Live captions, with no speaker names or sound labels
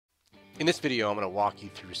In this video, I'm going to walk you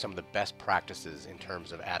through some of the best practices in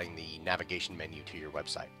terms of adding the navigation menu to your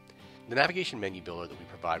website. The navigation menu builder that we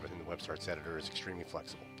provide within the WebStarts editor is extremely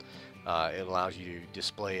flexible. It allows you to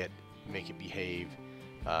display it, make it behave,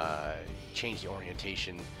 change the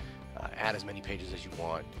orientation, add as many pages as you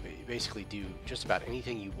want. Basically do just about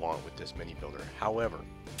anything you want with this menu builder. However,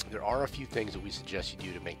 there are a few things that we suggest you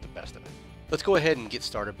do to make the best of it. Let's go ahead and get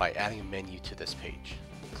started by adding a menu to this page.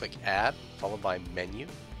 Click Add, followed by Menu,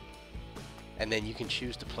 and then you can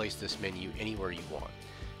choose to place this menu anywhere you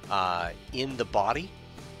want, in the body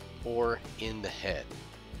or in the head.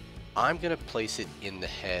 I'm going to place it in the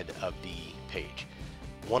head of the page.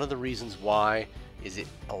 One of the reasons why is it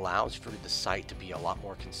allows for the site to be a lot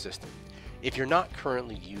more consistent. If you're not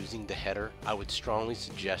currently using the header, I would strongly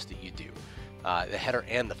suggest that you do. The header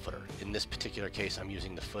and the footer. In this particular case, I'm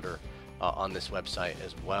using the footer on this website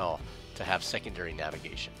as well to have secondary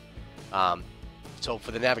navigation. So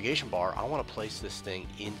for the navigation bar, I want to place this thing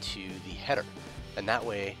into the header, and that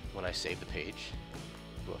way when I save the page,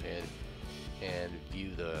 go ahead and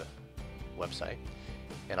view the website,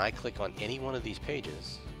 and I click on any one of these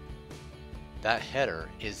pages, that header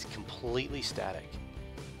is completely static.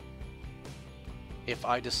 If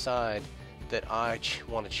I decide that I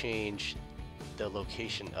want to change the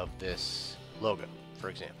location of this logo, for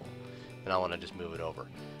example, and I want to just move it over,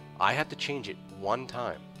 I have to change it one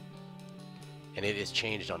time, and it is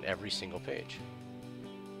changed on every single page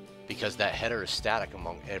because that header is static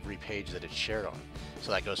among every page that it's shared on.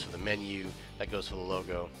 So that goes for the menu, that goes for the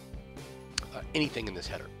logo, anything in this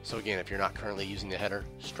header. So again, if you're not currently using the header,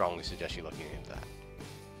 strongly suggest you looking into that.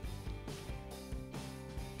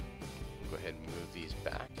 Go ahead and move these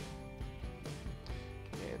back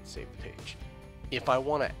and save the page. If I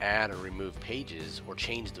want to add or remove pages or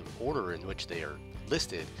change the order in which they are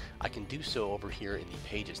listed, I can do so over here in the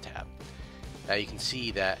Pages tab. Now you can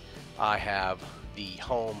see that I have the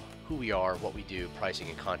home, who we are, what we do, pricing,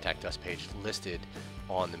 and contact us page listed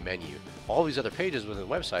on the menu. All these other pages within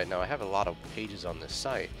the website, now I have a lot of pages on this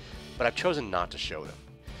site, but I've chosen not to show them.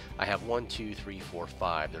 I have 1, 2, 3, 4,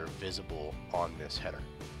 5 that are visible on this header,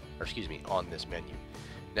 or excuse me, on this menu.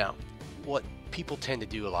 Now, what people tend to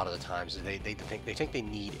do a lot of the times is they think they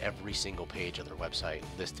need every single page of their website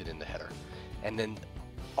listed in the header, and then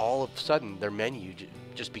all of a sudden their menu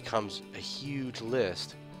just becomes a huge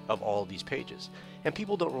list of all of these pages, and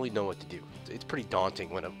people don't really know what to do. It's pretty daunting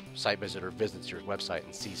when a site visitor visits your website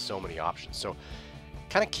and sees so many options. So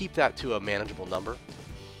kind of keep that to a manageable number.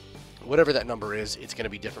 Whatever that number is, it's going to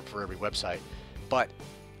be different for every website, but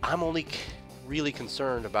I'm only really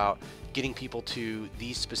concerned about getting people to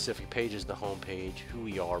these specific pages: the home page, who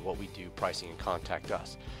we are, what we do, pricing, and contact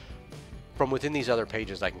us. From within these other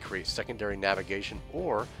pages, I can create secondary navigation,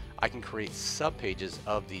 or I can create sub-pages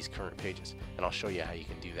of these current pages, and I'll show you how you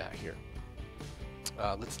can do that here.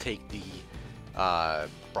 Let's take the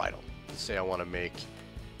bridal. Let's say I want to make,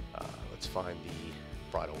 let's find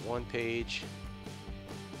the bridal 1 page,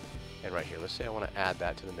 and right here, let's say I want to add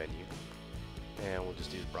that to the menu, and we'll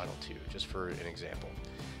just do bridal 2, just for an example.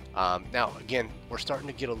 Now, again, we're starting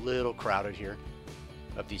to get a little crowded here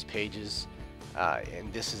of these pages,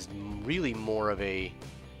 and this is really more of a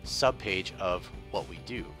sub-page of what we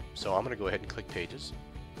do. So I'm going to go ahead and click Pages.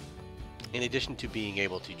 In addition to being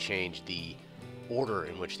able to change the order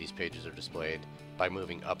in which these pages are displayed by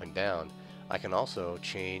moving up and down, I can also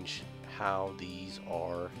change how these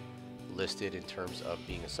are listed in terms of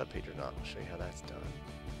being a sub-page or not. I'll show you how that's done.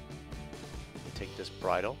 We'll take this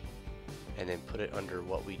bridal and then put it under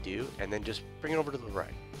what we do, and then just bring it over to the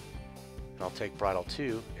right. And I'll take bridal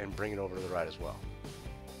 2 and bring it over to the right as well.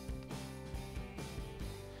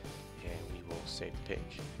 And we will save the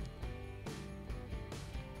page.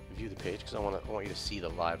 View the page because I want you to see the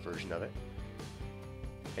live version of it.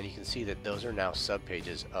 And you can see that those are now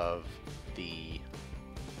sub-pages of the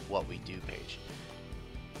what we do page.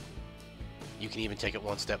 You can even take it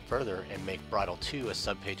one step further and make bridal 2 a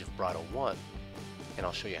sub-page of bridal 1, and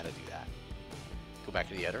I'll show you how to do that. Go back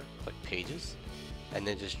to the editor, click Pages, and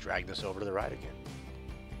then just drag this over to the right again.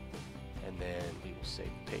 And then we will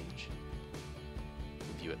save the page.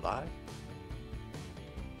 View it live.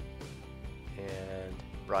 And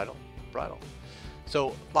bridal, bridal.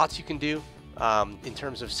 So lots you can do in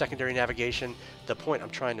terms of secondary navigation. The point I'm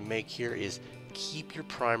trying to make here is keep your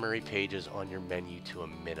primary pages on your menu to a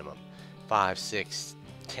minimum. 5, 6,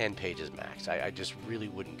 10 pages max. I just really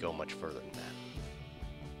wouldn't go much further than that.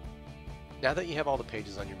 Now that you have all the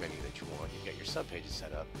pages on your menu that you want, you've got your sub-pages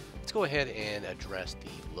set up, let's go ahead and address the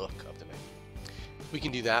look of the menu. We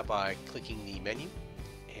can do that by clicking the menu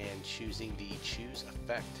and choosing the Choose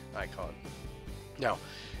Effect icon. Now,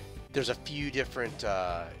 there's a few different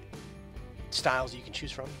styles you can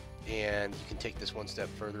choose from, and you can take this one step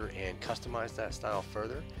further and customize that style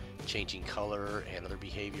further, changing color and other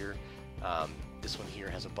behavior. This one here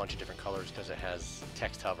has a bunch of different colors because it has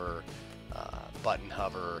text hover, button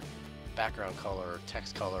hover, background color,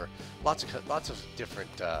 text color, lots of different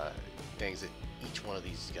things that each one of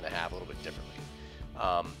these is going to have a little bit differently.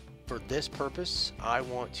 For this purpose, I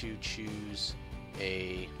want to choose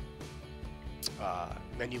a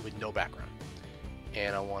menu with no background,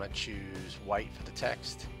 and I want to choose white for the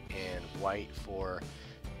text and white for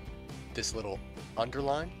this little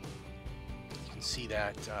underline. You can see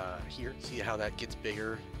that here. See how that gets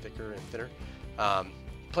bigger, thicker, and thinner.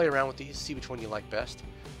 Play around with these, see which one you like best.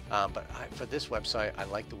 But for this website, I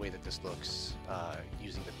like the way that this looks,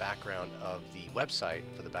 using the background of the website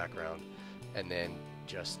for the background, and then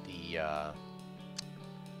just the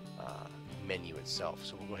menu itself.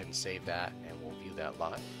 So we'll go ahead and save that, and we'll view that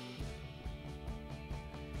live.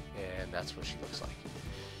 And that's what she looks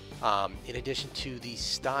like. In addition to the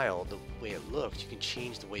style, the way it looks, you can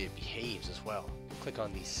change the way it behaves as well. Click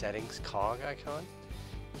on the settings cog icon,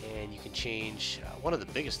 and you can change, one of the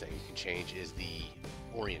biggest things you can change is the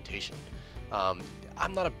orientation. I'm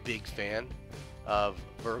not a big fan of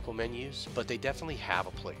vertical menus, but they definitely have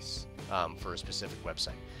a place for a specific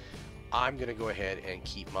website. I'm going to go ahead and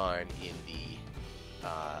keep mine in the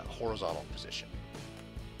horizontal position.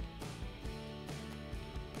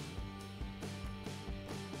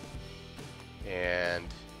 And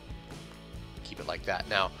keep it like that.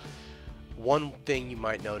 Now, one thing you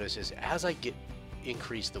might notice is as I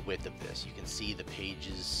increase the width of this, you can see the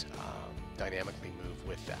pages dynamically move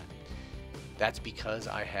with that. That's because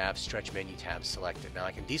I have stretch menu tabs selected. Now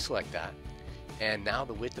I can deselect that, and now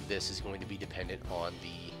the width of this is going to be dependent on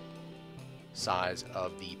the size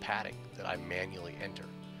of the padding that I manually enter.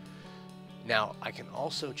 Now I can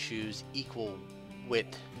also choose equal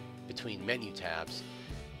width between menu tabs,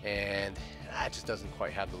 and that just doesn't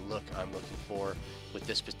quite have the look I'm looking for with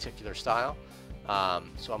this particular style.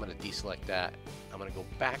 So I'm going to deselect that. I'm going to go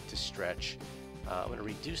back to stretch. I'm going to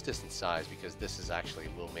reduce this in size because this is actually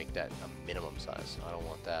will make that a minimum size. So I don't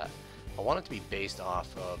want that. I want it to be based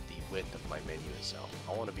off of the width of my menu itself.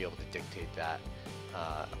 I want to be able to dictate that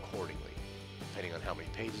accordingly, depending on how many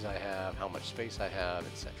pages I have, how much space I have,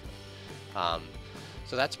 etc.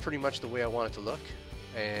 So that's pretty much the way I want it to look,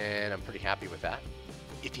 and I'm pretty happy with that.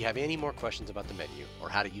 If you have any more questions about the menu or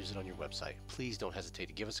how to use it on your website, please don't hesitate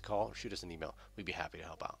to give us a call or shoot us an email. We'd be happy to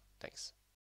help out. Thanks.